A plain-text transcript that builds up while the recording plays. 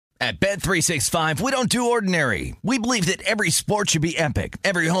At Bet365, we don't do ordinary. We believe that every sport should be epic.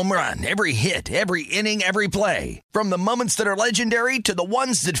 Every home run, every hit, every inning, every play. From the moments that are legendary to the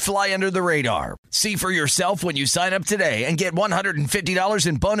ones that fly under the radar. See for yourself when you sign up today and get $150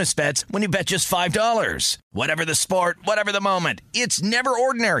 in bonus bets when you bet just $5. Whatever the sport, whatever the moment, it's never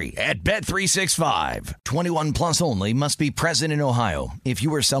ordinary at Bet365. 21 plus only. Must be present in Ohio. If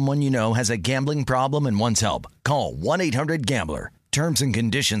you or someone you know has a gambling problem and wants help, call 1-800-GAMBLER. Terms and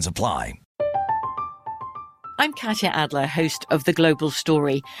conditions apply. I'm Katya Adler, host of The Global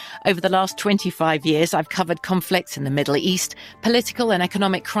Story. Over the last 25 years, I've covered conflicts in the Middle East, political and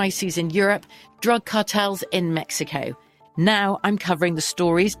economic crises in Europe, drug cartels in Mexico. Now I'm covering the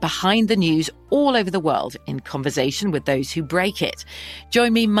stories behind the news all over the world in conversation with those who break it.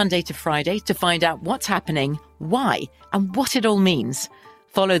 Join me Monday to Friday to find out what's happening, why, and what it all means.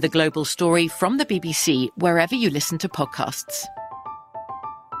 Follow The Global Story from the BBC wherever you listen to podcasts.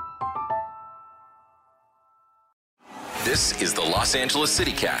 This is the Los Angeles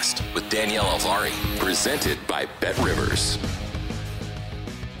CityCast with Danielle Alvari, presented by BetRivers.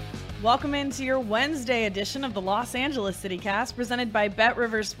 Welcome into your Wednesday edition of the Los Angeles CityCast, presented by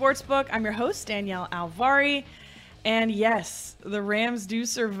BetRivers Sportsbook. I'm your host, Danielle Alvari. And yes, the Rams do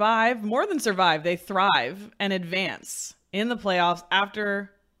survive, more than survive, they thrive and advance in the playoffs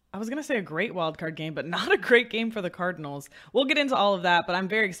after, I was going to say a great wildcard game, but not a great game for the Cardinals. We'll get into all of that, but I'm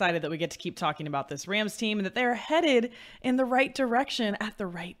very excited that we get to keep talking about this Rams team and that they're headed in the right direction at the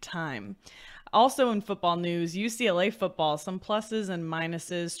right time. Also in football news, UCLA football, some pluses and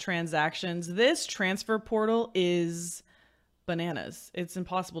minuses, transactions. This transfer portal is bananas. It's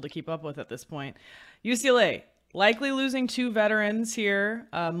impossible to keep up with at this point. UCLA likely losing two veterans here.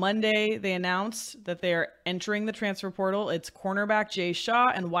 Monday, they announced that they are entering the transfer portal. It's cornerback Jay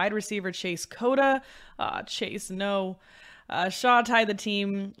Shaw and wide receiver Chase Cota. Shaw tied the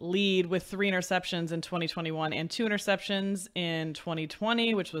team lead with 3 interceptions in 2021 and 2 interceptions in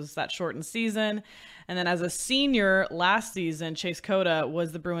 2020, which was that shortened season. And then as a senior last season, Chase Cota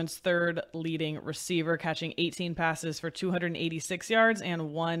was the Bruins' third leading receiver, catching 18 passes for 286 yards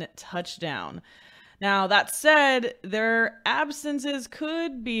and 1 touchdown. Now, that said, their absences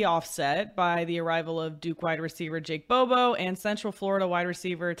could be offset by the arrival of Duke wide receiver Jake Bobo and Central Florida wide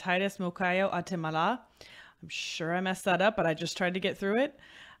receiver Titus Mokayo Atemala. I'm sure I messed that up, but I just tried to get through it.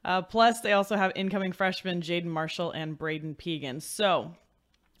 Plus, they also have incoming freshmen Jaden Marshall and Braden Pegan. So,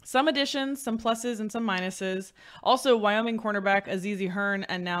 some additions, some pluses and some minuses. Also, Wyoming cornerback Azizi Hearn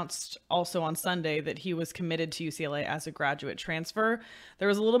announced also on Sunday that he was committed to UCLA as a graduate transfer. There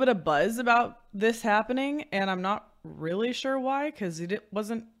was a little bit of buzz about this happening, and I'm not really sure why, because it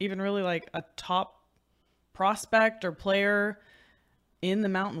wasn't even really like a top prospect or player in the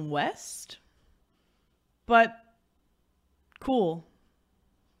Mountain West. But cool.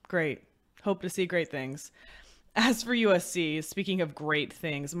 Great. Hope to see great things. As for USC, speaking of great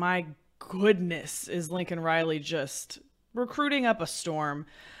things, my goodness, is Lincoln Riley just recruiting up a storm.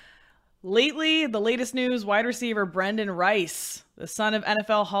 Lately, the latest news, wide receiver Brendan Rice, the son of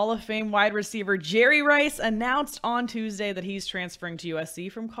NFL Hall of Fame wide receiver Jerry Rice, announced on Tuesday that he's transferring to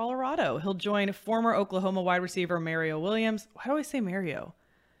USC from Colorado. He'll join former Oklahoma wide receiver Mario Williams. Why do I say Mario?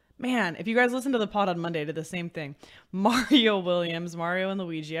 Man, if you guys listened to the pod on Monday, did the same thing. Mario Williams, Mario and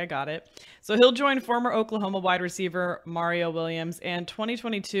Luigi, I got it. So he'll join former Oklahoma wide receiver Mario Williams and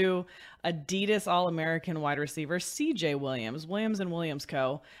 2022 Adidas All-American wide receiver CJ Williams, Williams and Williams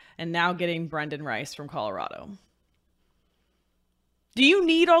Co., and now getting Brendan Rice from Colorado. Do you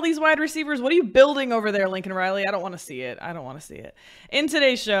need all these wide receivers? What are you building over there, Lincoln Riley? I don't want to see it. In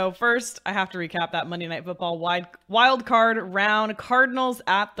today's show, first, I have to recap that Monday Night Football wild card round. Cardinals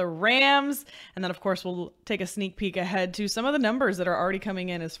at the Rams. And then, of course, we'll take a sneak peek ahead to some of the numbers that are already coming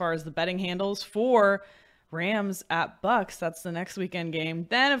in as far as the betting handles for Rams at Bucks. That's the next weekend game.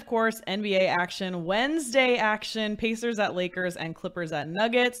 Then, of course, NBA action, Wednesday action, Pacers at Lakers and Clippers at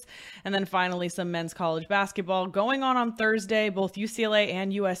Nuggets. And then finally, some men's college basketball going on Thursday. Both UCLA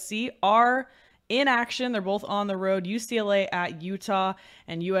and USC are in action. They're both on the road. UCLA at Utah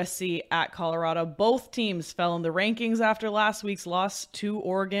and USC at Colorado. Both teams fell in the rankings after last week's loss to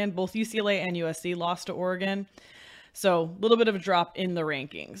Oregon. Both UCLA and USC lost to Oregon. So a little bit of a drop in the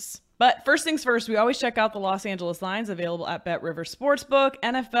rankings. But first things first, we always check out the Los Angeles lines available at BetRivers Sportsbook.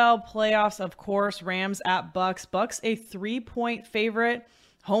 NFL playoffs, of course, Rams at Bucks. Bucks a 3-point favorite,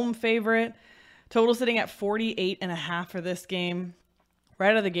 home favorite. Total sitting at 48.5 for this game.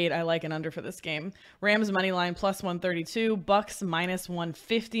 Right out of the gate, I like an under for this game. Rams money line plus 132, Bucks minus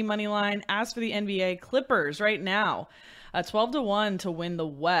 150 money line. As for the NBA, Clippers right now, 12-1 to win the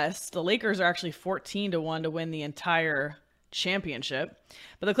West. The Lakers are actually 14-1 to win the entire championship.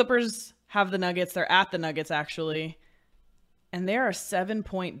 But the Clippers have the Nuggets. They're at the Nuggets, actually. And they're a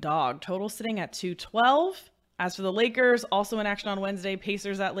 7-point dog. Total sitting at 212. As for the Lakers, also in action on Wednesday,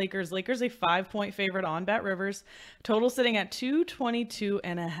 Pacers at Lakers. Lakers a 5-point favorite on BetRivers. Total sitting at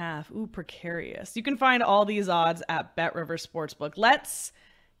 222.5. Ooh, precarious. You can find all these odds at BetRivers Sportsbook. Let's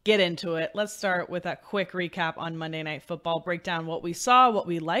get into it. Let's start with a quick recap on Monday Night Football. Break down what we saw, what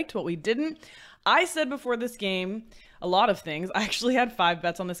we liked, what we didn't. I said before this game a lot of things. I actually had 5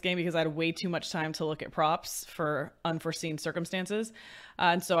 bets on this game because I had way too much time to look at props for unforeseen circumstances.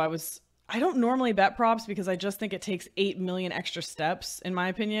 And so I don't normally bet props because I just think it takes 8 million extra steps, in my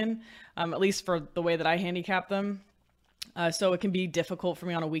opinion, at least for the way that I handicap them. So it can be difficult for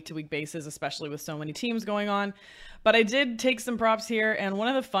me on a week-to-week basis, especially with so many teams going on. But I did take some props here, and one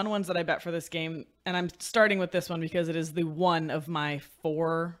of the fun ones that I bet for this game, and I'm starting with this one because it is the one of my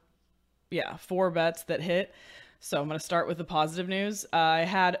 4 bets that hit. So I'm going to start with the positive news. I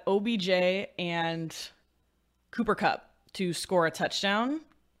had OBJ and Cooper Kupp to score a touchdown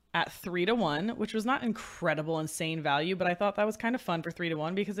at 3-1, which was not incredible, insane value, but I thought that was kind of fun for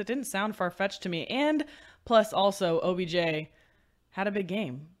 3-1 because it didn't sound far-fetched to me. And plus also OBJ had a big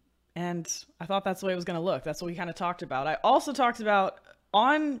game, and I thought that's the way it was going to look. That's what we kind of talked about. I also talked about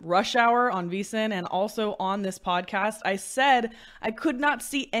on Rush Hour on VSiN and also on this podcast, I said I could not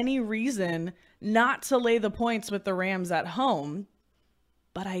see any reason not to lay the points with the Rams at home,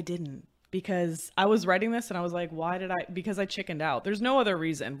 but I didn't. Because I was writing this and I was like, because I chickened out. There's no other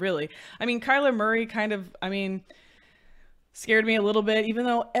reason, really. I mean, Kyler Murray scared me a little bit, even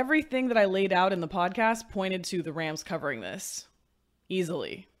though everything that I laid out in the podcast pointed to the Rams covering this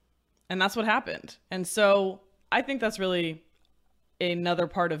easily. And that's what happened. And so I think that's really another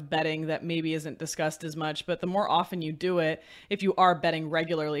part of betting that maybe isn't discussed as much, but the more often you do it, if you are betting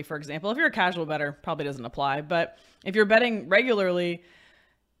regularly, for example, if you're a casual bettor, probably doesn't apply, but if you're betting regularly,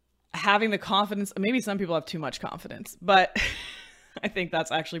 having the confidence, maybe some people have too much confidence, but I think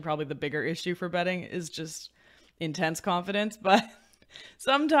that's actually probably the bigger issue for betting is just intense confidence. But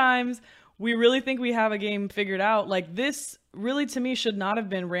sometimes we really think we have a game figured out. Like this really to me should not have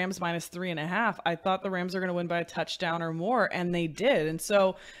been Rams -3.5. I thought the Rams are going to win by a touchdown or more, and they did. And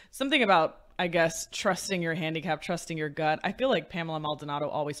so something about, I guess, trusting your handicap, trusting your gut. I feel like Pamela Maldonado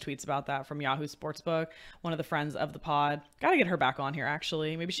always tweets about that from Yahoo Sportsbook, one of the friends of the pod. Got to get her back on here,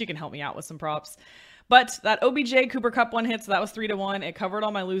 actually. Maybe she can help me out with some props. But that OBJ Cooper Kupp one hit, so that was 3-1. It covered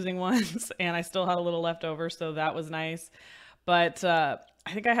all my losing ones, and I still had a little left over, so that was nice. But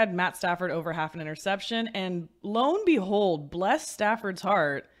I think I had Matt Stafford over half an interception, and lo and behold, bless Stafford's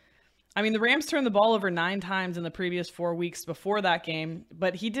heart, I mean, the Rams turned the ball over 9 times in the previous 4 weeks before that game,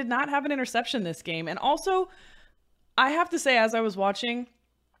 but he did not have an interception this game. And also, I have to say, as I was watching,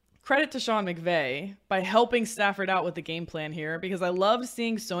 credit to Sean McVay by helping Stafford out with the game plan here, because I loved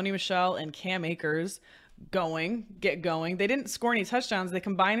seeing Sony Michel and Cam Akers get going. They didn't score any touchdowns. They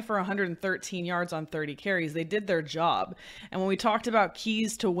combined for 113 yards on 30 carries. They did their job. And when we talked about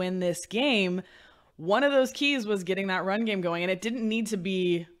keys to win this game, one of those keys was getting that run game going, and it didn't need to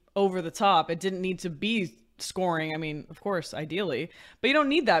be over the top. It didn't need to be scoring. I mean, of course, ideally, but you don't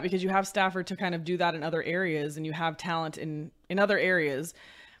need that because you have Stafford to kind of do that in other areas, and you have talent in other areas.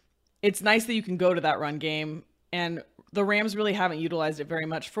 It's nice that you can go to that run game, and the Rams really haven't utilized it very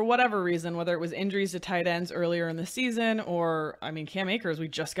much for whatever reason, whether it was injuries to tight ends earlier in the season or, I mean, Cam Akers, we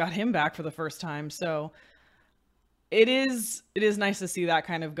just got him back for the first time. So it is nice to see that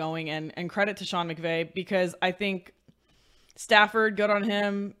kind of going, and credit to Sean McVay, because I think Stafford, good on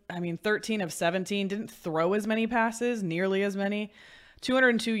him. I mean, 13 of 17, didn't throw as many passes, nearly as many.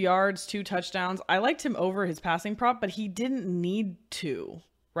 202 yards, 2 touchdowns. I liked him over his passing prop, but he didn't need to,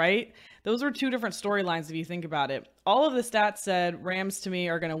 right? Those were 2 different storylines if you think about it. All of the stats said Rams to me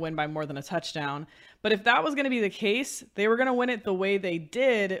are going to win by more than a touchdown. But if that was going to be the case, they were going to win it the way they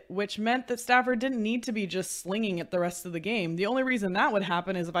did, which meant that Stafford didn't need to be just slinging it the rest of the game. The only reason that would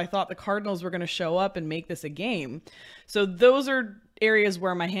happen is if I thought the Cardinals were going to show up and make this a game. So those are areas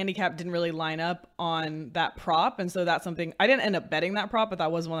where my handicap didn't really line up on that prop. And so that's something, I didn't end up betting that prop, but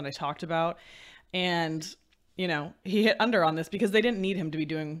that was one that I talked about. And, you know, he hit under on this because they didn't need him to be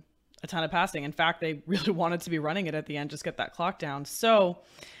doing a ton of passing. In fact, they really wanted to be running it at the end, just get that clock down. So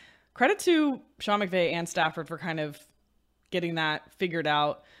credit to Sean McVay and Stafford for kind of getting that figured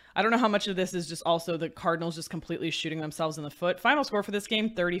out. I don't know how much of this is just also the Cardinals just completely shooting themselves in the foot. Final score for this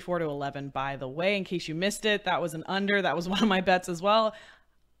game, 34-11, by the way, in case you missed it. That was an under. That was one of my bets as well.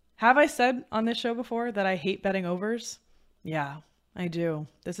 Have I said on this show before that I hate betting overs? Yeah, I do.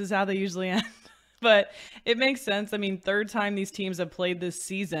 This is how they usually end. But it makes sense. I mean, 3rd time these teams have played this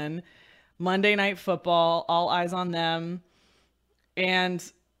season. Monday Night Football, all eyes on them. And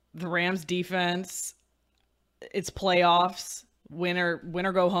the Rams defense, it's playoffs, win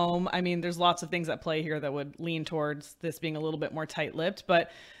or go home. I mean, there's lots of things at play here that would lean towards this being a little bit more tight-lipped.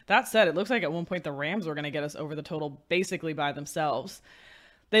 But that said, it looks like at one point the Rams were going to get us over the total basically by themselves.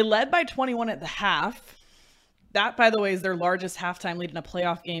 They led by 21 at the half. That, by the way, is their largest halftime lead in a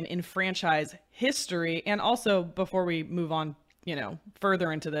playoff game in franchise history. And also, before we move on,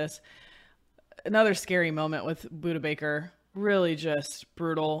 further into this, another scary moment with Budda Baker. Really just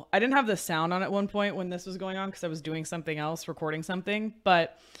brutal. I didn't have the sound on at one point when this was going on because I was doing something else, recording something.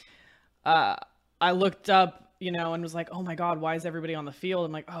 But I looked up, and was like, oh my God, why is everybody on the field?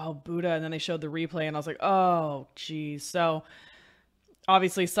 I'm like, oh, Budda. And then they showed the replay and I was like, oh, geez. So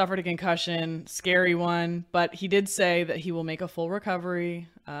obviously suffered a concussion, scary one. But he did say that he will make a full recovery.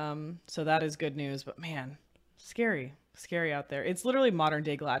 So that is good news. But man, scary out there. It's literally modern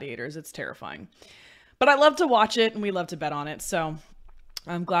day gladiators. It's terrifying. But I love to watch it and we love to bet on it. So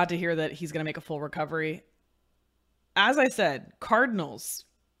I'm glad to hear that he's going to make a full recovery. As I said, Cardinals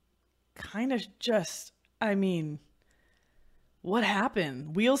kind of what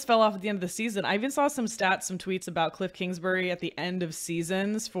happened? Wheels fell off at the end of the season. I even saw some tweets about Cliff Kingsbury at the end of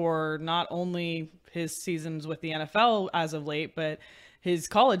seasons for not only his seasons with the NFL as of late, but his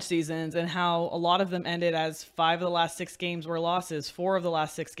college seasons, and how a lot of them ended as 5 of the last 6 games were losses, 4 of the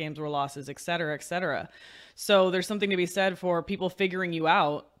last 6 games were losses, et cetera, et cetera. So there's something to be said for people figuring you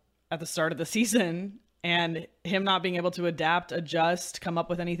out at the start of the season and him not being able to adapt, adjust, come up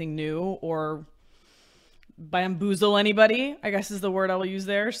with anything new, or bamboozle anybody, I guess is the word I will use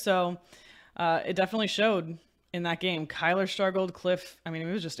there. So it definitely showed in that game. Kyler struggled. Cliff, it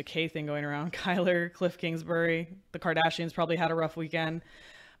was just a K thing going around. Kyler, Cliff Kingsbury, the Kardashians probably had a rough weekend.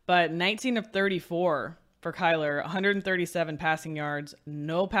 But 19 of 34 for Kyler, 137 passing yards,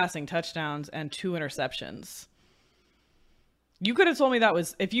 no passing touchdowns, and 2 interceptions. You could have told me that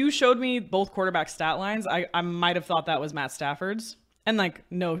was, if you showed me both quarterback stat lines, I might have thought that was Matt Stafford's. And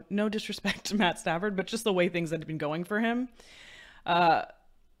no disrespect to Matt Stafford, but just the way things had been going for him. But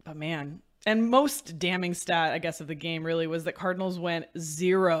man, and most damning stat, I guess, of the game really was that Cardinals went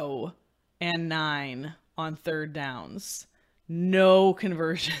 0 and 9 on third downs. No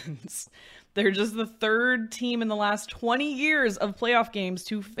conversions. They're just the third team in the last 20 years of playoff games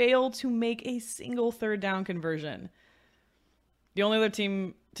to fail to make a single third down conversion. The only other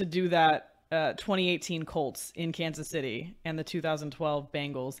team to do that, 2018 Colts in Kansas City and the 2012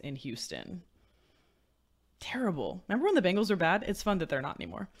 Bengals in Houston. Terrible. Remember when the Bengals were bad? It's fun that they're not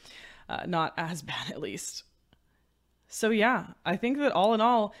anymore. Not as bad, at least. So yeah, I think that all in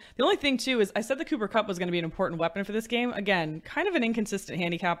all, the only thing too is I said the Cooper Kupp was going to be an important weapon for this game. Again, kind of an inconsistent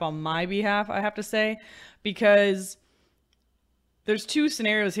handicap on my behalf, I have to say, because there's 2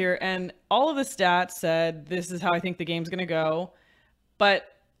 scenarios here and all of the stats said this is how I think the game's going to go. But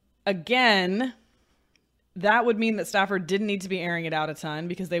again, that would mean that Stafford didn't need to be airing it out a ton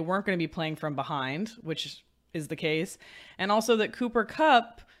because they weren't going to be playing from behind, which is the case. And also that Cooper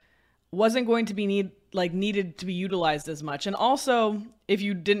Kupp wasn't going to be needed to be utilized as much. And also, if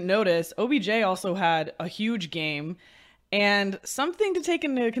you didn't notice, OBJ also had a huge game. And something to take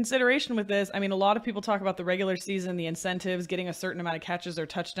into consideration with this, a lot of people talk about the regular season, the incentives, getting a certain amount of catches or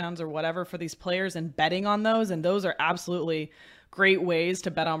touchdowns or whatever for these players and betting on those. And those are absolutely great ways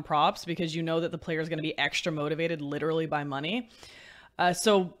to bet on props because you know that the player is going to be extra motivated literally by money.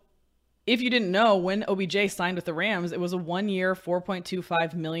 So if you didn't know, when OBJ signed with the Rams, it was a 1-year,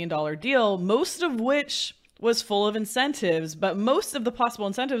 $4.25 million deal, most of which was full of incentives. But most of the possible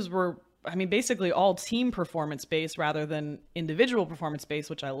incentives were, basically all team performance based rather than individual performance based,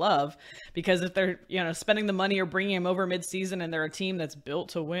 which I love because if they're, spending the money or bringing him over midseason and they're a team that's built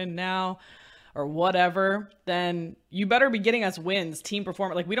to win now or whatever, then you better be getting us wins, team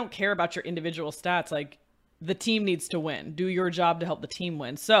performance. We don't care about your individual stats. The team needs to win. Do your job to help the team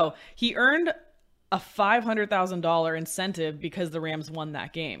win. So he earned a $500,000 incentive because the Rams won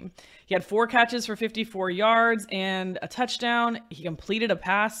that game. He had 4 catches for 54 yards and a touchdown. He completed a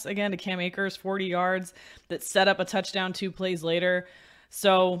pass again to Cam Akers, 40 yards, that set up a touchdown 2 plays later.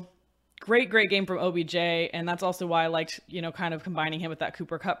 So great game from OBJ. And that's also why I liked, kind of combining him with that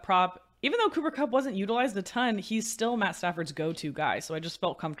Cooper Kupp prop. Even though Cooper Kupp wasn't utilized a ton, he's still Matt Stafford's go-to guy. So I just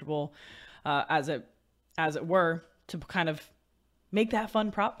felt comfortable as it were, to kind of make that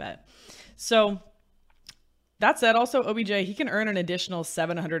fun prop bet. So that said, also OBJ, he can earn an additional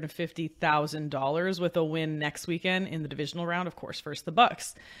 $750,000 with a win next weekend in the divisional round. Of course, first the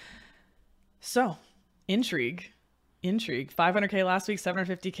Bucks. So intrigue. 500K last week,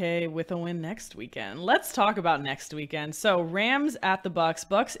 750K with a win next weekend. Let's talk about next weekend. So Rams at the Bucks.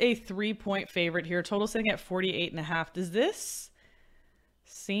 Bucks a 3-point favorite here. Total sitting at 48.5. Does this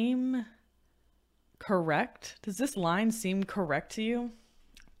seem correct? Does this line seem correct to you?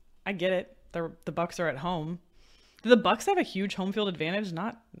 I get it. The Bucks are at home. Do the Bucks have a huge home field advantage?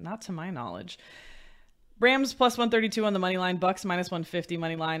 Not to my knowledge. Rams plus 132 on the money line. Bucks minus 150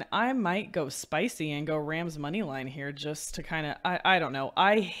 money line. I might go spicy and go Rams money line here just to kind of, I don't know.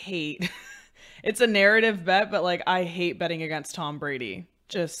 I hate, it's a narrative bet, but like I hate betting against Tom Brady.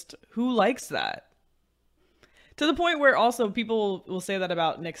 Just who likes that? To the point where also people will say that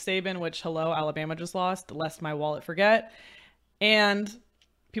about Nick Saban, which, hello, Alabama just lost, lest my wallet forget. And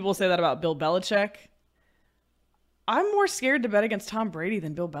people will say that about Bill Belichick. I'm more scared to bet against Tom Brady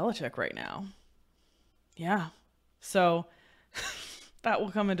than Bill Belichick right now. Yeah. So that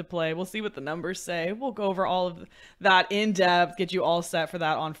will come into play. We'll see what the numbers say. We'll go over all of that in depth, get you all set for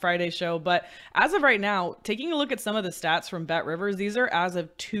that on Friday's show. But as of right now, taking a look at some of the stats from BetRivers, these are as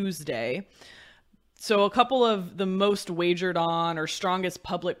of Tuesday. So a couple of the most wagered on or strongest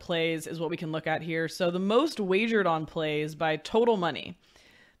public plays is what we can look at here. So the most wagered on plays by total money.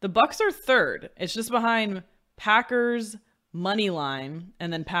 The Bucks are third. It's just behind Packers money line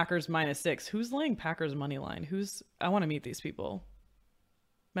and then Packers -6. Who's laying Packers money line? I want to meet these people.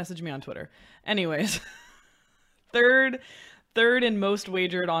 Message me on Twitter. Anyways, third and most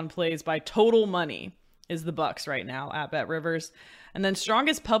wagered on plays by total money is the Bucks right now at BetRivers. And then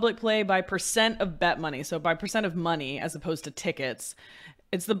strongest public play by percent of bet money. So by percent of money as opposed to tickets.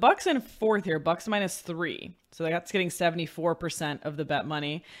 It's the Bucks in fourth here, Bucks -3. So that's getting 74% of the bet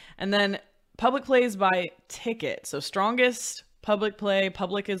money. And then public plays by ticket. So strongest public play,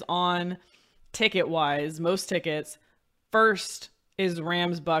 public is on ticket-wise, most tickets. First is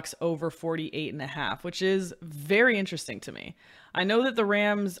Rams Bucks over 48.5, which is very interesting to me. I know that the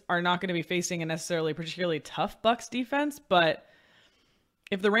Rams are not going to be facing a necessarily particularly tough Bucks defense, but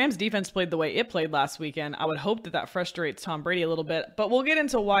if the Rams defense played the way it played last weekend, I would hope that frustrates Tom Brady a little bit, but we'll get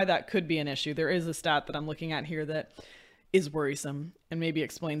into why that could be an issue. There is a stat that I'm looking at here that is worrisome and maybe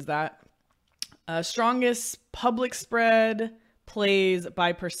explains that. Strongest public spread plays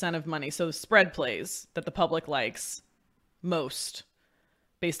by percent of money. So the spread plays that the public likes most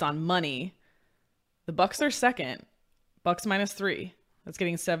based on money. The Bucks are second, Bucks -3. That's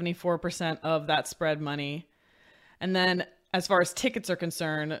getting 74% of that spread money. And then as far as tickets are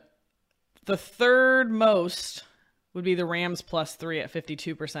concerned, the third most would be the Rams +3 at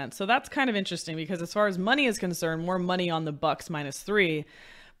 52%. So that's kind of interesting because as far as money is concerned, more money on the Bucks -3,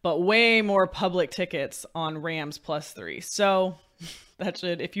 but way more public tickets on Rams +3. So that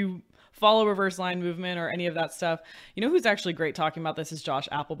should, if you follow reverse line movement or any of that stuff, you know who's actually great talking about this is Josh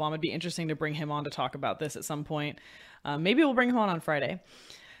Applebaum. It'd be interesting to bring him on to talk about this at some point. Maybe we'll bring him on Friday.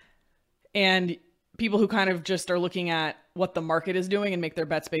 And people who kind of just are looking at what the market is doing and make their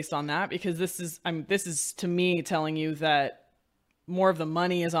bets based on that, because this is to me telling you that more of the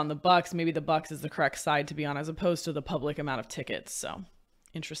money is on the Bucks. Maybe the Bucks is the correct side to be on as opposed to the public amount of tickets. So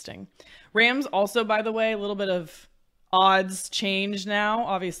interesting. Rams also, by the way, a little bit of odds change now,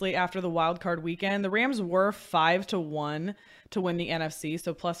 obviously after the wild card weekend. The Rams were 5-1 to win the NFC.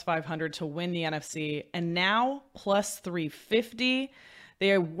 So +500 to win the NFC, and now +350.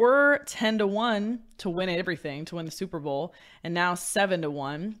 They were 10-1 to win everything, to win the Super Bowl, and now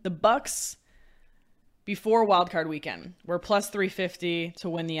 7-1. The Bucks, before wildcard weekend, were +350 to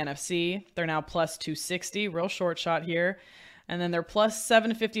win the NFC. They're now +260, real short shot here. And then they're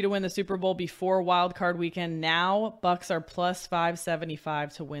 +750 to win the Super Bowl before wildcard weekend. Now Bucks are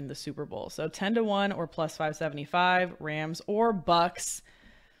 +575 to win the Super Bowl. So 10-1 or +575, Rams or Bucks.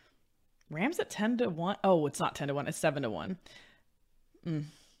 Rams at 10-1. Oh, it's not 10-1. It's 7-1.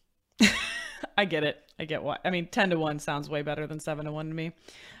 I get it. I get why. I mean, 10-1 sounds way better than 7-1 to me.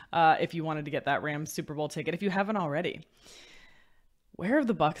 If you wanted to get that Rams Super Bowl ticket, if you haven't already. Where are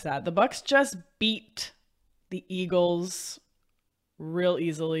the Bucks at? The Bucks just beat the Eagles real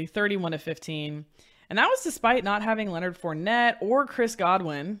easily, 31-15. And that was despite not having Leonard Fournette or Chris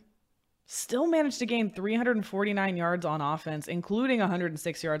Godwin. Still managed to gain 349 yards on offense, including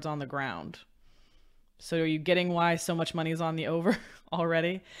 106 yards on the ground. So are you getting why so much money is on the over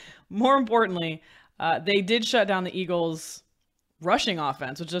already? More importantly, they did shut down the Eagles' rushing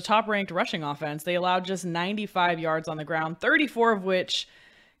offense, which is a top-ranked rushing offense. They allowed just 95 yards on the ground, 34 of which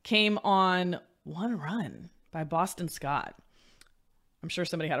came on one run by Boston Scott. I'm sure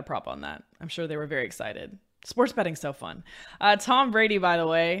somebody had a prop on that. I'm sure they were very excited. Sports betting's so fun. Tom Brady, by the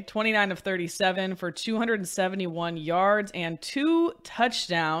way, 29 of 37 for 271 yards and 2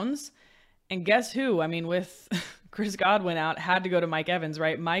 touchdowns. And guess who? I mean, with Chris Godwin out, had to go to Mike Evans,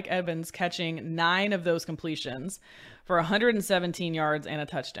 right? Mike Evans catching 9 of those completions for 117 yards and a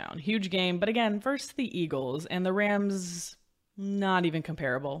touchdown. Huge game. But again, versus the Eagles, and the Rams Not even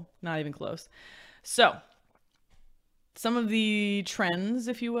comparable. Not even close. So, some of the trends,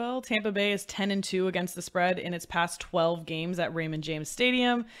 if you will. Tampa Bay is 10-2 against the spread in its past 12 games at Raymond James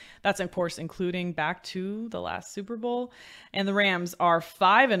Stadium. That's, of course, including back to the last Super Bowl. And the Rams are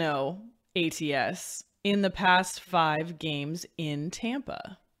 5-0 ATS in the past 5 games in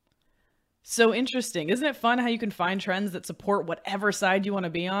Tampa. So interesting. Isn't it fun how you can find trends that support whatever side you want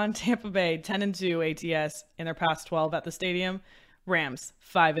to be on? Tampa Bay 10-2 ATS in their past 12 at the stadium. Rams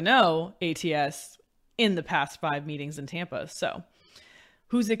 5-0 ATS in the past 5 meetings in Tampa. So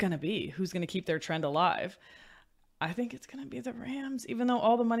who's it going to be? Who's going to keep their trend alive? I think it's going to be the Rams, even though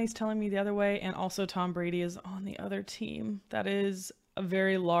all the money's telling me the other way. And also Tom Brady is on the other team. That is a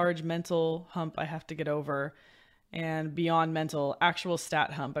very large mental hump I have to get over. And beyond mental, actual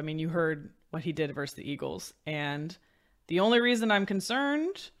stat hump. I mean, you heard what he did versus the Eagles. And the only reason I'm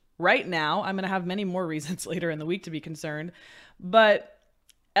concerned right now, I'm going to have many more reasons later in the week to be concerned, but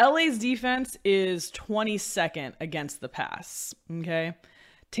LA's defense is 22nd against the pass, okay?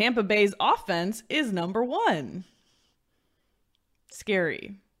 Tampa Bay's offense is number 1.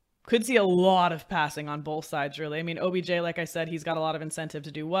 Scary. Could see a lot of passing on both sides, really. I mean, OBJ, like I said, he's got a lot of incentive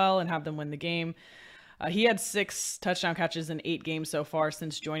to do well and have them win the game. He had 6 touchdown catches in 8 games so far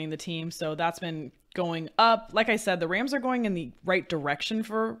since joining the team, so that's been going up. Like I said, the Rams are going in the right direction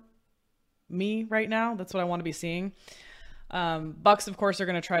for me right now. That's what I want to be seeing. Bucks, of course, are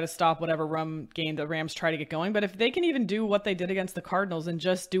going to try to stop whatever run game the Rams try to get going. But if they can even do what they did against the Cardinals and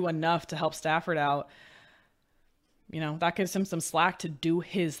just do enough to help Stafford out, you know, that gives him some slack to do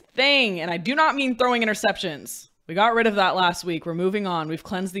his thing. And I do not mean throwing interceptions. We got rid of that last week. We're moving on. We've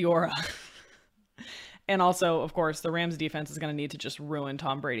cleansed the aura. And also, of course, the Rams defense is going to need to just ruin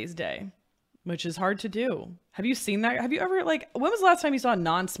Tom Brady's day, which is hard to do. Have you seen that? Have you ever, when was the last time you saw a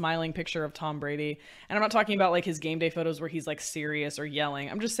non-smiling picture of Tom Brady? And I'm not talking about his game day photos where he's serious or yelling.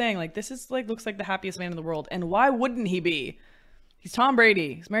 I'm just saying this is looks like the happiest man in the world. And why wouldn't he be? He's Tom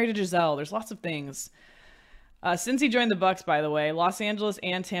Brady. He's married to Giselle. There's lots of things. Since he joined the Bucks, by the way, Los Angeles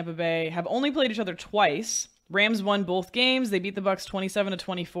and Tampa Bay have only played each other twice. Rams won both games. They beat the Bucks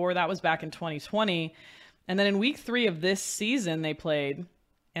 27-24. That was back in 2020. And then in week 3 of this season, they played,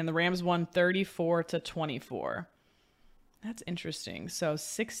 and the Rams won 34-24. That's interesting. So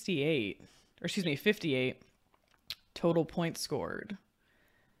 58 total points scored.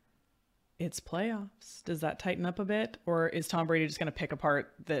 It's playoffs. Does that tighten up a bit? Or is Tom Brady just going to pick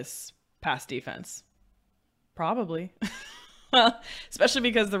apart this pass defense? Probably. Well, especially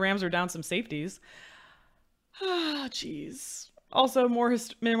because the Rams are down some safeties. Ah, jeez. Also,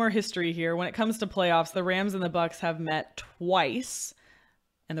 more history here. When it comes to playoffs, the Rams and the Bucks have met twice,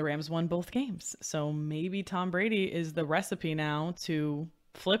 and the Rams won both games. So maybe Tom Brady is the recipe now to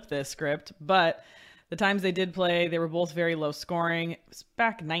flip this script. But the times they did play, they were both very low scoring. It was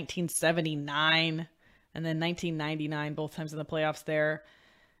back in 1979 and then 1999, both times in the playoffs there.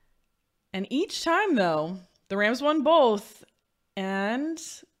 And each time, though, the Rams won both. And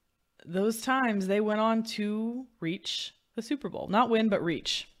those times they went on to reach the Super Bowl. Not win, but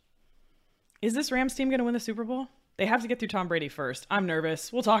reach. Is this Rams team going to win the Super Bowl? They have to get through Tom Brady first. I'm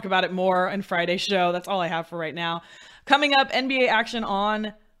nervous. We'll talk about it more on Friday's show. That's all I have for right now. Coming up, NBA action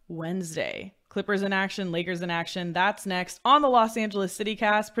on Wednesday. Clippers in action, Lakers in action. That's next on the Los Angeles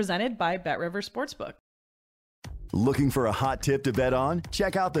CityCast, presented by BetRivers Sportsbook. Looking for a hot tip to bet on?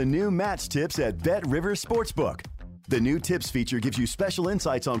 Check out the new Match Tips at BetRivers Sportsbook. The new tips feature gives you special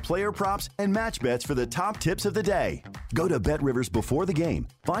insights on player props and match bets for the top tips of the day. Go to BetRivers before the game,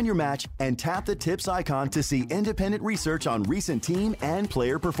 find your match, and tap the tips icon to see independent research on recent team and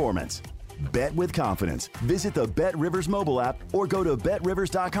player performance. Bet with confidence. Visit the BetRivers mobile app or go to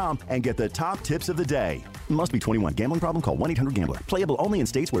BetRivers.com and get the top tips of the day. Must be 21. Gambling problem? Call 1-800-GAMBLER. Playable only in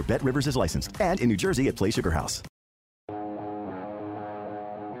states where BetRivers is licensed and in New Jersey at Play Sugar House.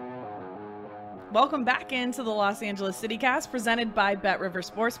 Welcome back into the Los Angeles CityCast, presented by BetRivers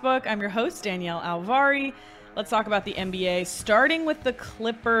Sportsbook. I'm your host, Danielle Alvari. Let's talk about the NBA, starting with the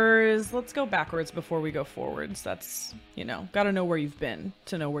Clippers. Let's go backwards before we go forwards. That's, got to know where you've been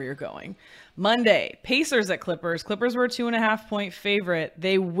to know where you're going. Monday, Pacers at Clippers. Clippers were a 2.5-point favorite.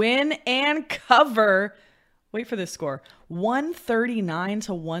 They win and cover. Wait for this score.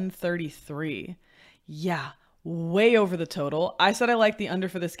 139-133. Yeah. Way over the total. I said I liked the under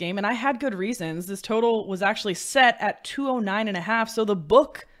for this game, and I had good reasons. This total was actually set at 209.5, so the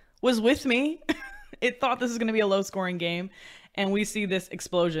book was with me. It thought this was going to be a low-scoring game, and we see this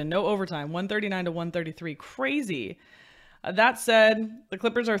explosion. No overtime, 139-133. Crazy. That said, the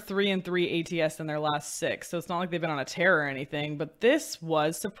Clippers are 3-3 ATS in their last 6, so it's not like they've been on a tear or anything, but this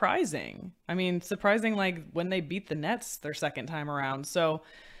was surprising. I mean, surprising like when they beat the Nets their second time around. So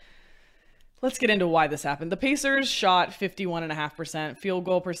let's get into why this happened. The Pacers shot 51.5% field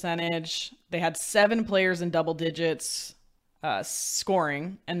goal percentage. They had 7 players in double digits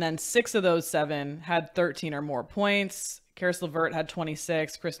scoring, and then 6 of those 7 had 13 or more points. Karis LeVert had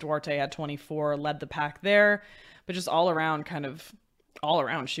 26, Chris Duarte had 24, led the pack there. But just all around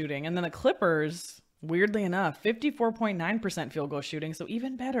shooting. And then the Clippers, weirdly enough, 54.9% field goal shooting. So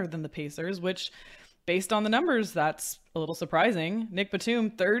even better than the Pacers, which based on the numbers, that's a little surprising. Nick Batum,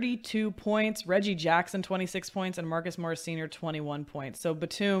 32 points, Reggie Jackson, 26 points, and Marcus Morris Sr., 21 points. So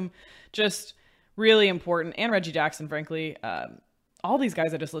Batum, just really important. And Reggie Jackson, frankly, all these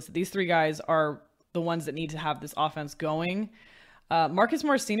guys I just listed, these 3 guys are the ones that need to have this offense going. Marcus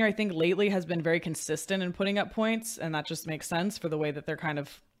Morris Sr., I think lately has been very consistent in putting up points, and that just makes sense for the way that they're kind of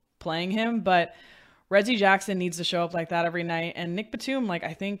playing him. But Reggie Jackson needs to show up like that every night. And Nick Batum,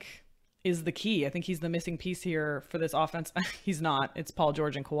 I think is the key. I think he's the missing piece here for this offense. He's not. It's Paul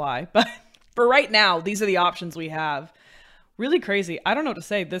George and Kawhi. But for right now, these are the options we have. Really crazy. I don't know what to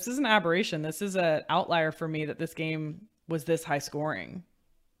say. This is an aberration. This is an outlier for me that this game was this high scoring.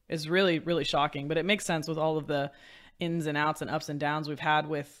 It's really, really shocking. But it makes sense with all of the ins and outs and ups and downs we've had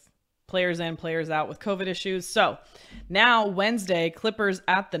with players in, players out with COVID issues. So now Wednesday, Clippers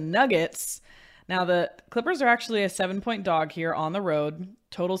at the Nuggets. Now the Clippers are actually a 7-point dog here on the road.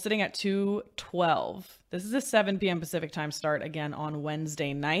 Total sitting at 212. This is a 7 p.m. Pacific time start again on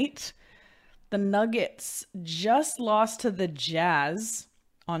Wednesday night. The Nuggets just lost to the Jazz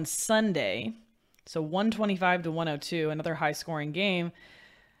on Sunday. So 125-102, another high scoring game.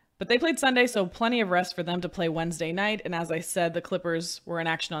 But they played Sunday, so plenty of rest for them to play Wednesday night. And as I said, the Clippers were in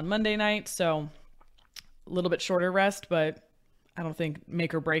action on Monday night, so a little bit shorter rest, but I don't think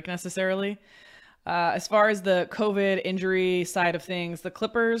make or break necessarily. As far as the COVID injury side of things, the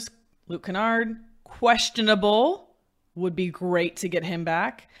Clippers, Luke Kennard, questionable. Would be great to get him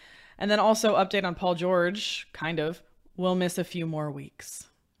back. And then also update on Paul George, will miss a few more weeks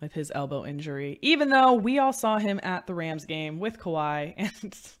with his elbow injury, even though we all saw him at the Rams game with Kawhi,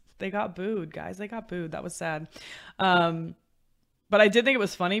 and they got booed, guys. They got booed. That was sad. But I did think it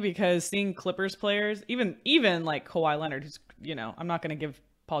was funny because seeing Clippers players, even like Kawhi Leonard, who's, I'm not going to give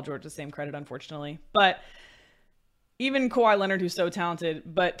Paul George the same credit, unfortunately, but even Kawhi Leonard, who's so talented,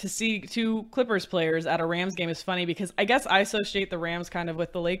 but to see 2 Clippers players at a Rams game is funny because I guess I associate the Rams kind of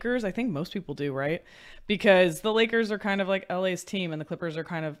with the Lakers. I think most people do, right? Because the Lakers are kind of like LA's team and the Clippers are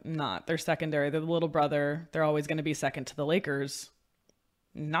kind of not. They're secondary. They're the little brother. They're always going to be second to the Lakers.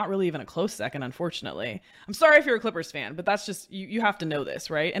 Not really even a close second, unfortunately. I'm sorry if you're a Clippers fan, but that's just, you have to know this,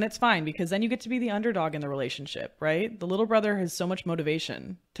 right? And it's fine because then you get to be the underdog in the relationship, right? The little brother has so much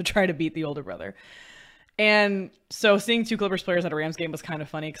motivation to try to beat the older brother. And so seeing 2 Clippers players at a Rams game was kind of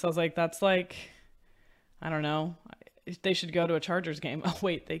funny because I was like, that's like, I don't know. They should go to a Chargers game. Oh,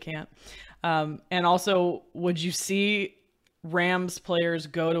 wait, they can't. And also, would you see Rams players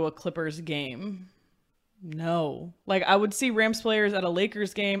go to a Clippers game? No. I would see Rams players at a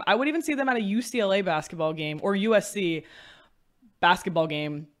Lakers game. I would even see them at a UCLA basketball game or USC basketball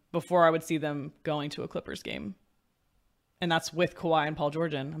game before I would see them going to a Clippers game. And that's with Kawhi and Paul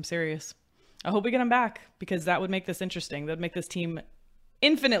George in. I'm serious. I hope we get them back because that would make this interesting. That would make this team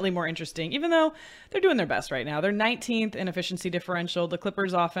infinitely more interesting, even though they're doing their best right now. They're 19th in efficiency differential. The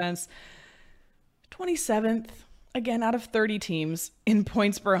Clippers offense, 27th. Again, out of 30 teams in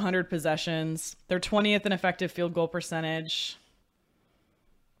points per 100 possessions. They're 20th in effective field goal percentage.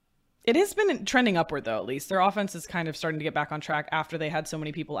 It has been trending upward, though, at least. Their offense is kind of starting to get back on track after they had so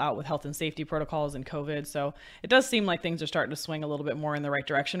many people out with health and safety protocols and COVID. So it does seem like things are starting to swing a little bit more in the right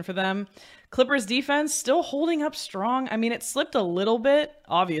direction for them. Clippers defense still holding up strong. I mean, it slipped a little bit,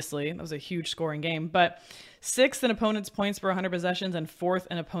 obviously. That was a huge scoring game, but 6th in opponents' points per 100 possessions and 4th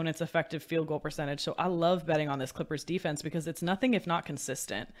in opponents' effective field goal percentage. So I love betting on this Clippers defense because it's nothing if not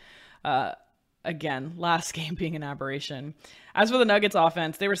consistent. Again, last game being an aberration. As for the Nuggets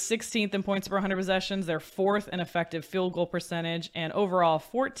offense, they were 16th in points per 100 possessions. They're 4th in effective field goal percentage and overall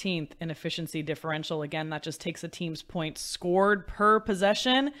 14th in efficiency differential. Again, that just takes a team's points scored per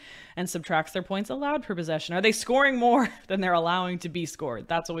possession and subtracts their points allowed per possession. Are they scoring more than they're allowing to be scored?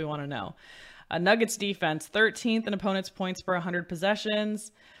 That's what we want to know. Nuggets defense, 13th in opponents' points per 100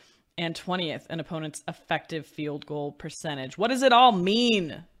 possessions and 20th in opponents' effective field goal percentage. What does it all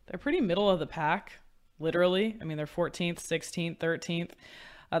mean? They're pretty middle of the pack, literally. I mean, they're 14th, 16th, 13th.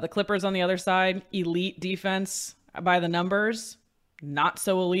 The Clippers on the other side, elite defense by the numbers. Not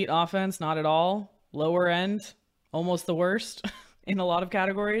so elite offense, not at all. Lower end, almost the worst in a lot of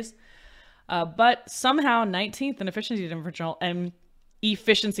categories. But somehow 19th in efficiency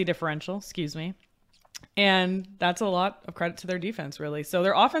differential, excuse me. And that's a lot of credit to their defense, really. So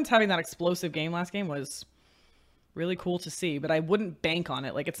their offense having that explosive game last game was really cool to see, but I wouldn't bank on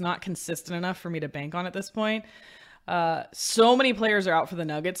it. Like, it's not consistent enough for me to bank on at this point. So many players are out for the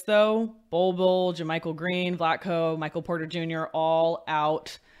Nuggets, though. Bol, JaMychal Green, Vlatko, Michael Porter Jr., all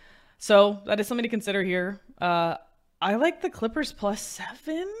out. So that is something to consider here. I like the Clippers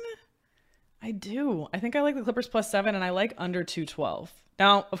 +7. I do. I think I like the Clippers +7, and I like under 212.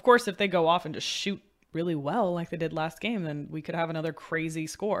 Now, of course, if they go off and just shoot really well like they did last game, then we could have another crazy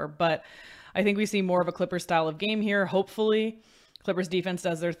score. But I think we see more of a Clippers style of game here. Hopefully, Clippers defense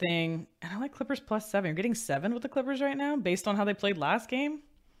does their thing. And I like Clippers +7. You're getting 7 with the Clippers right now based on how they played last game.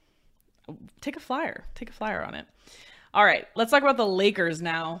 Take a flyer. Take a flyer on it. All right, let's talk about the Lakers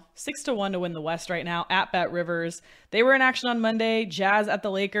now. 6-1 to win the West right now at Bet Rivers. They were in action on Monday. Jazz at the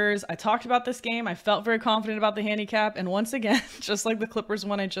Lakers. I talked about this game. I felt very confident about the handicap. And once again, just like the Clippers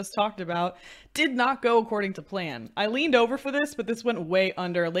one I just talked about, did not go according to plan. I leaned over for this, but this went way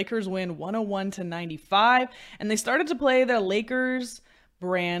under. Lakers win 101-95. And they started to play their Lakers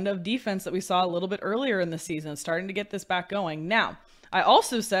brand of defense that we saw a little bit earlier in the season, starting to get this back going. Now, I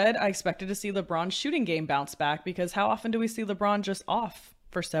also said I expected to see LeBron's shooting game bounce back, because how often do we see LeBron just off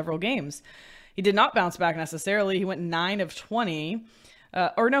for several games? He did not bounce back necessarily. He went 9 of 20.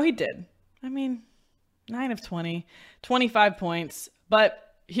 Or no, he did. I mean, 9 of 20, 25 points.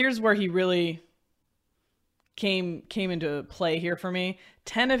 But here's where he really came into play here for me.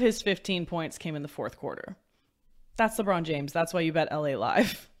 10 of his 15 points came in the fourth quarter. That's LeBron James. That's why you bet LA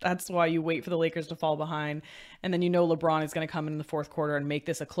live. That's why you wait for the Lakers to fall behind. And then you know LeBron is going to come in the fourth quarter and make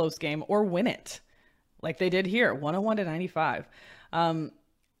this a close game or win it. Like they did here, 101-95.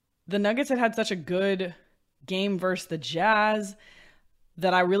 The Nuggets had such a good game versus the Jazz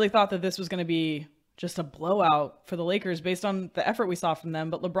that I really thought that this was going to be just a blowout for the Lakers based on the effort we saw from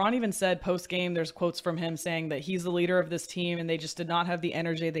them. But LeBron even said post-game, there's quotes from him saying that he's the leader of this team and they just did not have the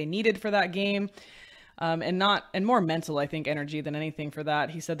energy they needed for that game. And more mental, I think, energy than anything for that.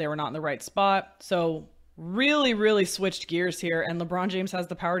 He said they were not in the right spot. So really, really switched gears here. And LeBron James has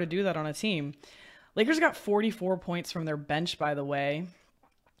the power to do that on a team. Lakers got 44 points from their bench, by the way.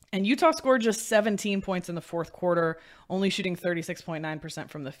 And Utah scored just 17 points in the fourth quarter, only shooting 36.9%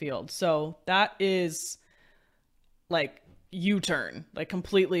 from the field. So that is like U-turn, like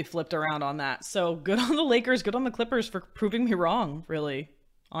completely flipped around on that. So good on the Lakers, good on the Clippers for proving me wrong, really,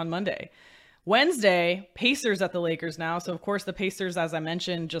 on Monday. Wednesday, Pacers at the Lakers now. So, of course, the Pacers, as I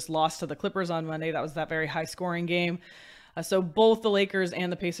mentioned, just lost to the Clippers on Monday. That was that very high-scoring game. So both the Lakers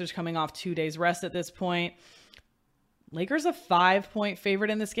and the Pacers coming off 2 days rest at this point. Lakers a 5-point favorite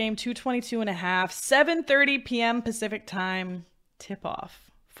in this game, 222.5, 7:30 p.m. Pacific time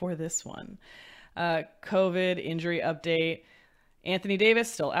tip-off for this one. COVID injury update. Anthony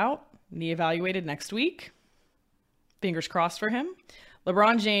Davis still out. Knee evaluated next week. Fingers crossed for him.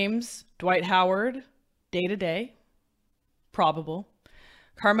 LeBron James, Dwight Howard, day-to-day, probable.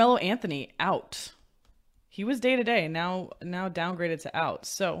 Carmelo Anthony, out. He was day-to-day, now downgraded to out.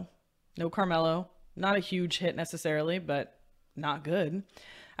 So, no Carmelo. Not a huge hit necessarily, but not good.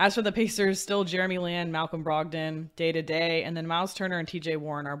 As for the Pacers, still Jeremy Lamb, Malcolm Brogdon, day-to-day, and then Miles Turner and TJ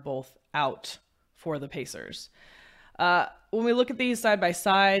Warren are both out for the Pacers. When we look at these side by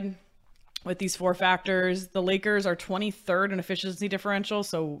side, with these four factors, the Lakers are 23rd in efficiency differential,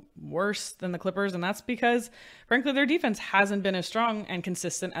 so worse than the Clippers, and that's because, frankly, their defense hasn't been as strong and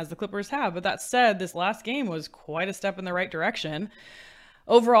consistent as the Clippers have. But that said, this last game was quite a step in the right direction.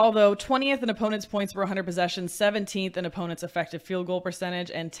 Overall, though, 20th in opponents' points per 100 possessions, 17th in opponents' effective field goal percentage,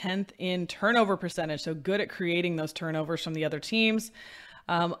 and 10th in turnover percentage, so good at creating those turnovers from the other teams.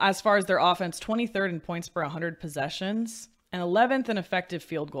 As far as their offense, 23rd in points per 100 possessions, and 11th in effective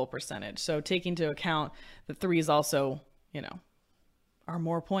field goal percentage. So taking into account the threes also, are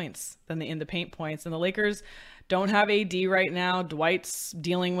more points than the in the paint points. And the Lakers don't have AD right now. Dwight's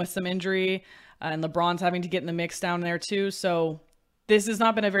dealing with some injury, and LeBron's having to get in the mix down there too. So this has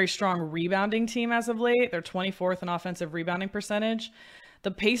not been a very strong rebounding team as of late. They're 24th in offensive rebounding percentage.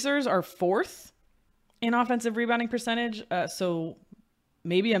 The Pacers are 4th in offensive rebounding percentage. So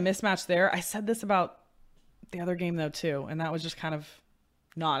maybe a mismatch there. I said this about the other game though too, and that was just kind of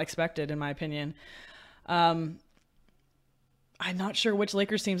not expected in my opinion. I'm not sure which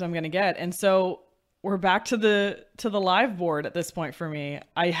Lakers teams I'm going to get, and so we're back to the live board at this point for me.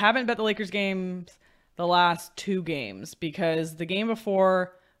 I haven't bet the Lakers games the last 2 games because the game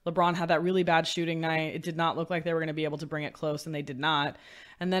before LeBron had that really bad shooting night. It did not look like they were going to be able to bring it close, and they did not.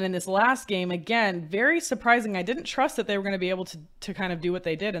 And then in this last game, again, very surprising. I didn't trust that they were going to be able to kind of do what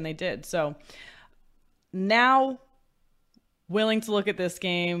they did, and they did. So now, willing to look at this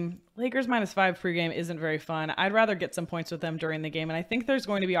game. Lakers -5 pregame isn't very fun. I'd rather get some points with them during the game, and I think there's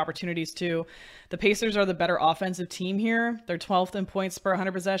going to be opportunities too. The Pacers are the better offensive team here. They're 12th in points per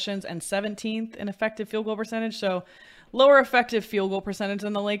 100 possessions and 17th in effective field goal percentage. So lower effective field goal percentage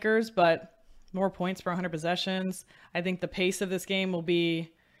than the Lakers, but more points per 100 possessions. I think the pace of this game will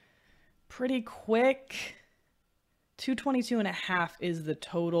be pretty quick. 222.5 is the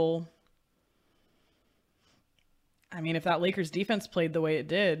total. I mean, if that Lakers defense played the way it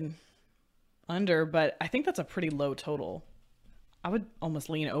did, under, but I think that's a pretty low total. I would almost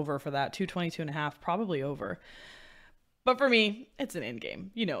lean over for that. 222.5, probably over. But for me, it's an in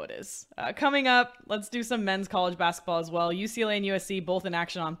game. You know it is. Coming up, let's do some men's college basketball as well. UCLA and USC both in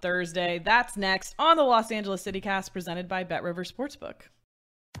action on Thursday. That's next on the Los Angeles CityCast, presented by BetRivers Sportsbook.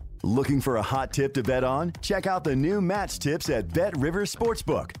 Looking for a hot tip to bet on? Check out the new Match Tips at BetRivers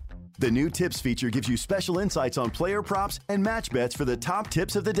Sportsbook. The new tips feature gives you special insights on player props and match bets for the top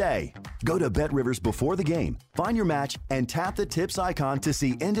tips of the day. Go to BetRivers before the game, find your match, and tap the tips icon to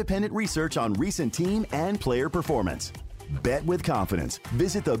see independent research on recent team and player performance. Bet with confidence.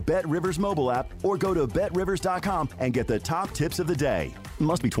 Visit the BetRivers mobile app or go to BetRivers.com and get the top tips of the day.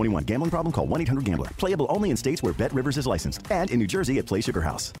 Must be 21. Gambling problem? Call 1-800-GAMBLER. Playable only in states where BetRivers is licensed and in New Jersey at Play Sugar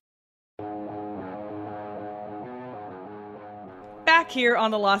House. Back here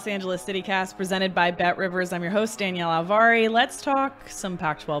on the Los Angeles CityCast, presented by BetRivers. I'm your host, Danielle Alvari. Let's talk some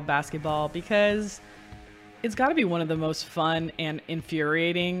Pac-12 basketball because it's got to be one of the most fun and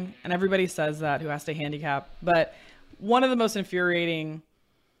infuriating, and everybody says that who has to handicap, but one of the most infuriating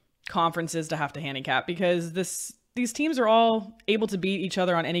conferences to have to handicap because these teams are all able to beat each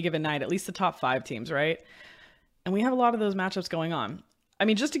other on any given night, at least the top 5 teams, right? And we have a lot of those matchups going on. I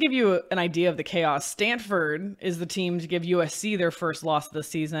mean, just to give you an idea of the chaos, Stanford is the team to give USC their first loss of the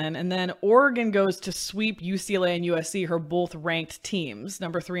season. And then Oregon goes to sweep UCLA and USC, who are both ranked teams,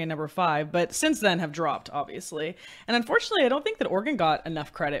 number 3 and number 5, but since then have dropped, obviously. And unfortunately, I don't think that Oregon got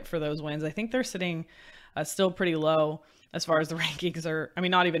enough credit for those wins. I think they're sitting still pretty low as far as the rankings are. I mean,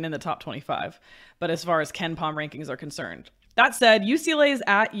 not even in the top 25, but as far as KenPom rankings are concerned. That said, UCLA is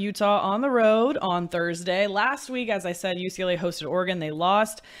at Utah on the road on Thursday. Last week, as I said, UCLA hosted Oregon. They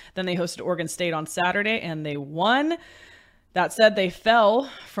lost. Then they hosted Oregon State on Saturday, and they won. That said, they fell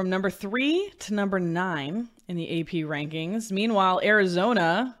from number 3 to number 9 in the AP rankings. Meanwhile,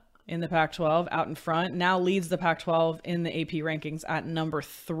 Arizona in the Pac-12 out in front now leads the Pac-12 in the AP rankings at number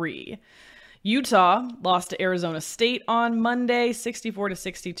 3. Utah lost to Arizona State on Monday,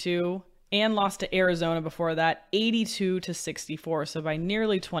 64-62. And lost to Arizona before that, 82-64, so by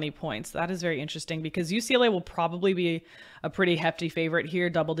nearly 20 points. That is very interesting because UCLA will probably be a pretty hefty favorite here,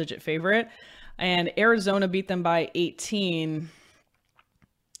 double-digit favorite, and Arizona beat them by 18.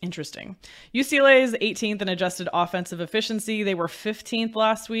 Interesting. UCLA is 18th in adjusted offensive efficiency. They were 15th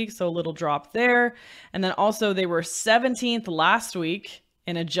last week, so a little drop there. And then also they were 17th last week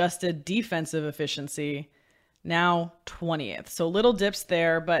in adjusted defensive efficiency. Now 20th. So little dips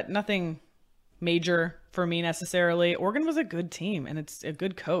there, but nothing major for me necessarily. Oregon was a good team and it's a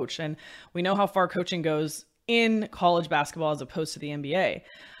good coach. And we know how far coaching goes in college basketball as opposed to the NBA.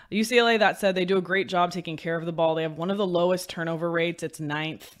 UCLA, that said, they do a great job taking care of the ball. They have one of the lowest turnover rates. It's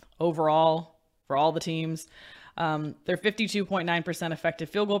 9th overall for all the teams. They're 52.9% effective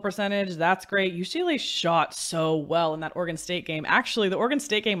field goal percentage. That's great. UCLA shot so well in that Oregon State game. Actually, the Oregon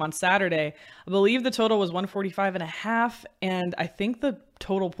State game on Saturday, I believe the total was 145.5, and I think the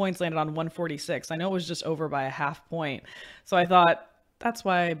total points landed on 146. I know it was just over by a half point. So I thought, that's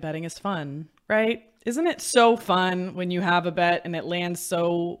why betting is fun, right? Isn't it so fun when you have a bet and it lands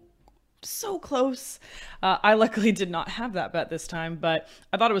so close? I luckily did not have that bet this time, but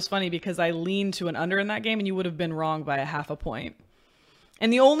I thought it was funny because I leaned to an under in that game and you would have been wrong by a half a point.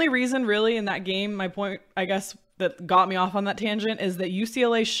 And the only reason really in that game, my point, I guess, that got me off on that tangent is that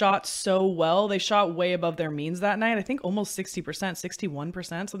UCLA shot so well. They shot way above their means that night. I think almost 60%,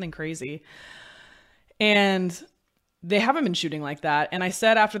 61%, something crazy. And they haven't been shooting like that. And I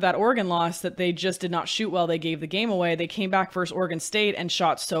said after that Oregon loss that they just did not shoot well. They gave the game away. They came back versus Oregon State and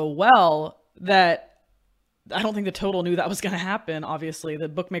shot so well that I don't think the total knew that was going to happen. Obviously, the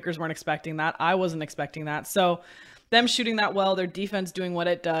bookmakers weren't expecting that. I wasn't expecting that. So them shooting that well, their defense doing what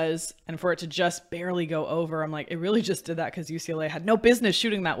it does, and for it to just barely go over, I'm like, it really just did that because UCLA had no business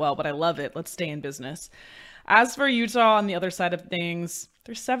shooting that well, but I love it. Let's stay in business. As for Utah on the other side of things,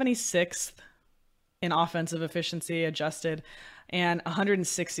 they're 76th in offensive efficiency adjusted. and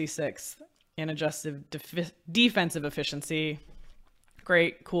 166th in adjusted defensive efficiency.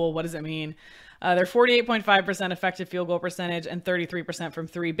 Great, cool. What does it mean? They're 48.5% effective field goal percentage and 33% from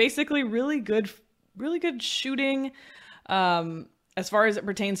three. Basically, really good shooting. As far as it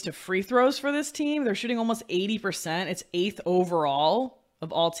pertains to free throws for this team, they're shooting almost 80%. It's 8th overall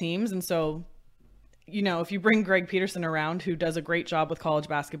of all teams. And so, if you bring Greg Peterson around, who does a great job with college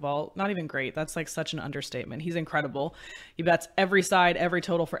basketball, not even great, that's like such an understatement. He's incredible. He bets every side, every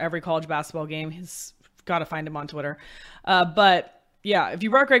total for every college basketball game. He's got to find him on Twitter. But yeah, if you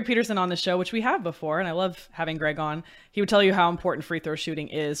brought Greg Peterson on the show, which we have before, and I love having Greg on, he would tell you how important free throw shooting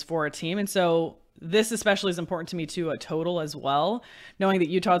is for a team. And so this especially is important to me too, a total as well, knowing that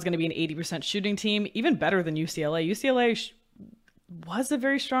Utah is going to be an 80% shooting team, even better than UCLA. UCLA was a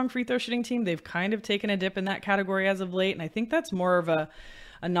very strong free throw shooting team. They've kind of taken a dip in that category as of late. And I think that's more of a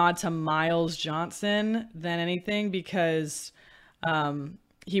nod to Miles Johnson than anything, because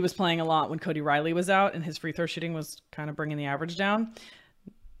he was playing a lot when Cody Riley was out, and his free throw shooting was kind of bringing the average down.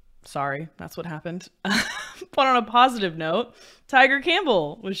 Sorry, that's what happened. But on a positive note, Tiger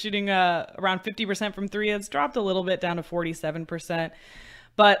Campbell was shooting around 50% from three. It's dropped a little bit down to 47%.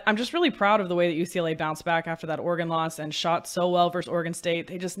 But I'm just really proud of the way that UCLA bounced back after that Oregon loss and shot so well versus Oregon State.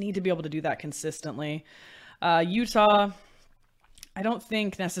 They just need to be able to do that consistently. Utah, I don't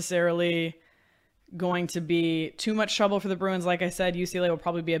think necessarily going to be too much trouble for the Bruins. Like I said, UCLA will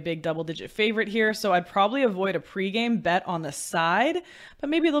probably be a big double-digit favorite here, so I'd probably avoid a pregame bet on the side, but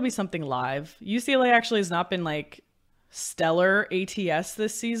maybe there'll be something live. UCLA actually has not been like stellar ATS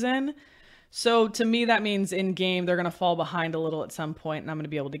this season, so to me that means in game they're going to fall behind a little at some point, and I'm going to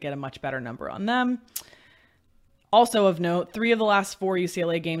be able to get a much better number on them. Also of note, 3 of the last 4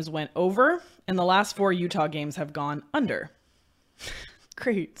 UCLA games went over, and the last 4 Utah games have gone under.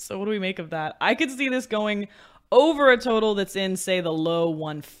 Great. So what do we make of that? I could see this going over a total that's in, say, the low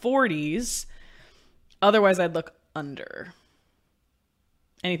 140s. Otherwise, I'd look under.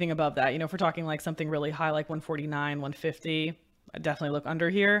 Anything above that, if we're talking like something really high, like 149, 150, I'd definitely look under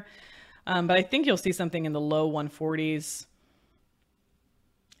here. But I think you'll see something in the low 140s.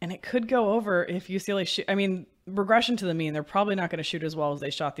 And it could go over if UCLA regression to the mean. They're probably not going to shoot as well as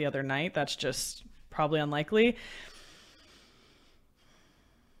they shot the other night. That's just probably unlikely.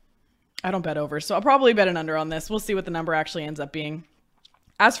 I don't bet over, so I'll probably bet an under on this. We'll see what the number actually ends up being.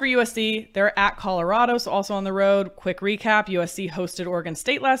 As for USC, they're at Colorado, so also on the road. Quick recap, USC hosted Oregon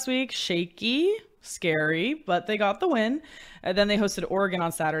State last week. Shaky, scary, but they got the win. And then they hosted Oregon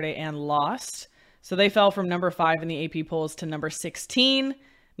on Saturday and lost. So they fell from number 5 in the AP polls to number 16.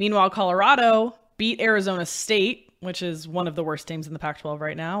 Meanwhile, Colorado beat Arizona State, which is one of the worst teams in the Pac-12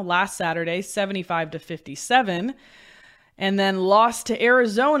 right now, last Saturday, 75-57. And then lost to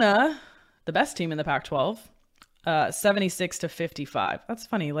Arizona, the best team in the Pac-12, 76-55. That's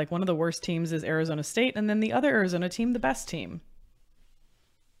funny. Like, one of the worst teams is Arizona State, and then the other Arizona team, the best team.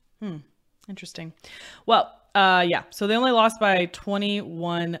 Interesting. Well, yeah. So they only lost by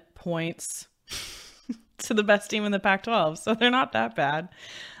 21 points to the best team in the Pac-12. So they're not that bad.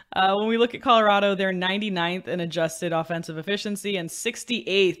 When we look at Colorado, they're 99th in adjusted offensive efficiency and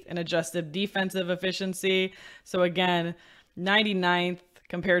 68th in adjusted defensive efficiency. So again, 99th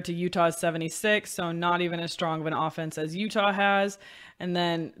compared to Utah's 76, so not even as strong of an offense as Utah has. And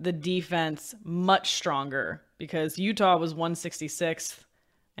then the defense, much stronger, because Utah was 166th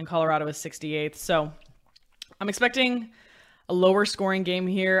and Colorado was 68th. So I'm expecting a lower scoring game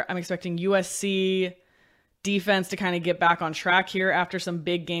here. I'm expecting USC defense to kind of get back on track here after some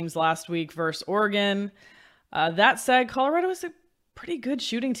big games last week versus Oregon. That said, Colorado is a pretty good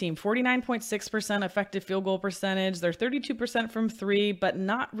shooting team, 49.6% effective field goal percentage. They're 32% from three, but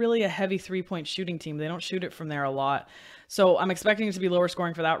not really a heavy 3-point shooting team. They don't shoot it from there a lot. So I'm expecting it to be lower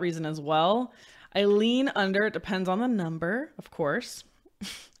scoring for that reason as well. I lean under. It depends on the number, of course,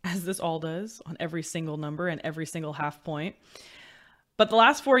 as this all does on every single number and every single half point. But the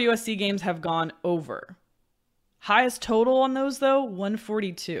last 4 USC games have gone over. Highest total on those, though,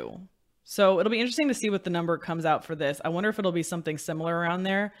 142. So it'll be interesting to see what the number comes out for this. I wonder if it'll be something similar around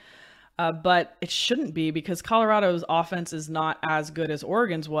there. But it shouldn't be, because Colorado's offense is not as good as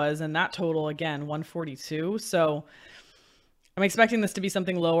Oregon's was. And that total, again, 142. So I'm expecting this to be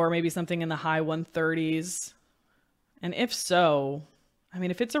something lower, maybe something in the high 130s. And if so,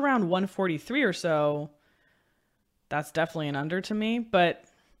 if it's around 143 or so, that's definitely an under to me. But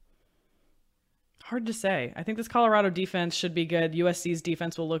hard to say. I think this Colorado defense should be good. USC's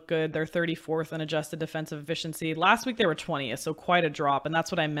defense will look good. They're 34th in adjusted defensive efficiency. Last week they were 20th, so quite a drop. And that's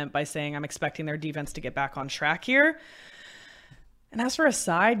what I meant by saying I'm expecting their defense to get back on track here. And as for a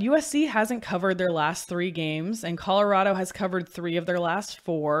side, USC hasn't covered their last 3 games, and Colorado has covered 3 of their last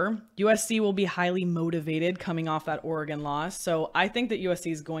 4. USC will be highly motivated coming off that Oregon loss. So I think that USC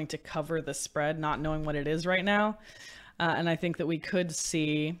is going to cover the spread, not knowing what it is right now. And I think that we could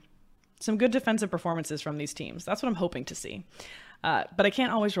see some good defensive performances from these teams. That's what I'm hoping to see. But I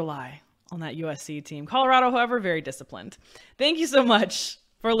can't always rely on that USC team. Colorado, however, very disciplined. Thank you so much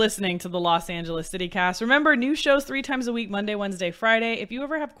for listening to the Los Angeles CityCast. Remember, new shows 3 times a week, Monday, Wednesday, Friday. If you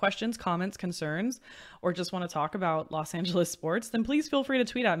ever have questions, comments, concerns, or just want to talk about Los Angeles sports, then please feel free to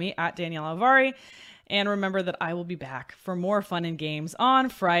tweet at me at Danielle Alvari. And remember that I will be back for more fun and games on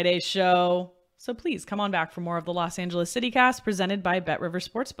Friday's show. So please come on back for more of the Los Angeles CityCast presented by BetRivers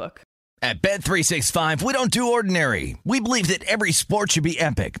Sportsbook. At Bet365, we don't do ordinary. We believe that every sport should be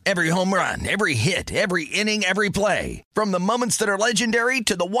epic. Every home run, every hit, every inning, every play. From the moments that are legendary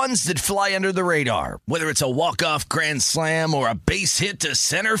to the ones that fly under the radar. Whether it's a walk-off grand slam or a base hit to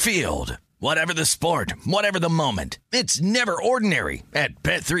center field. Whatever the sport, whatever the moment. It's never ordinary at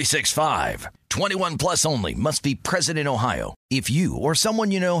Bet365. 21 plus only. Must be present in Ohio. If you or someone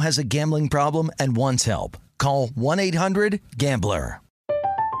you know has a gambling problem and wants help, call 1-800-GAMBLER.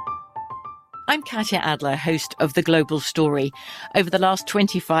 I'm Katya Adler, host of The Global Story. Over the last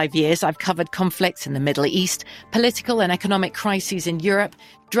 25 years, I've covered conflicts in the Middle East, political and economic crises in Europe,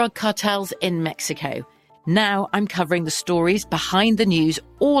 drug cartels in Mexico. Now I'm covering the stories behind the news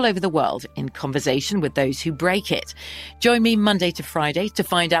all over the world in conversation with those who break it. Join me Monday to Friday to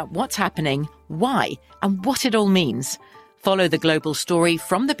find out what's happening, why, and what it all means. Follow The Global Story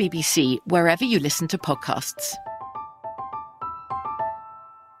from the BBC wherever you listen to podcasts.